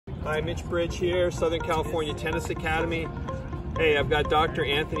Hi, Mitch here, Southern California Tennis Academy. Hey, I've got Dr.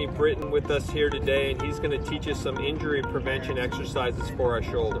 Anthony Britton with us here today, and he's going to teach us some injury prevention exercises for our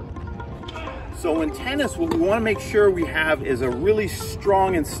shoulder. So in tennis, what we want to make sure we have is a really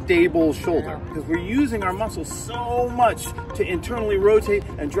strong and stable shoulder, because we're using our muscles so much to internally rotate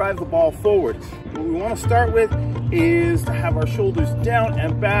and drive the ball forward. What we want to start with is to have our shoulders down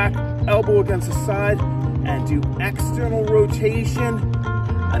and back, elbow against the side, and do external rotation.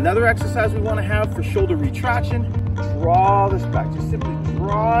 Another exercise we want to have for shoulder retraction, draw this back. Just simply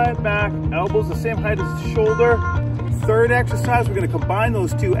draw it back, elbows the same height as the shoulder. Third exercise, we're going to combine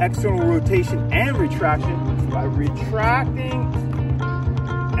those two, external rotation and retraction, by retracting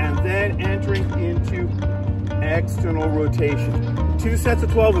and then entering into external rotation. 2 sets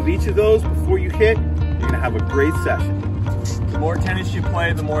of 12 of each of those before you hit. You're going to have a great session. The more tennis you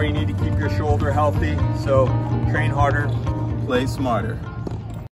play, the more you need to keep your shoulder healthy. So train harder, Play smarter.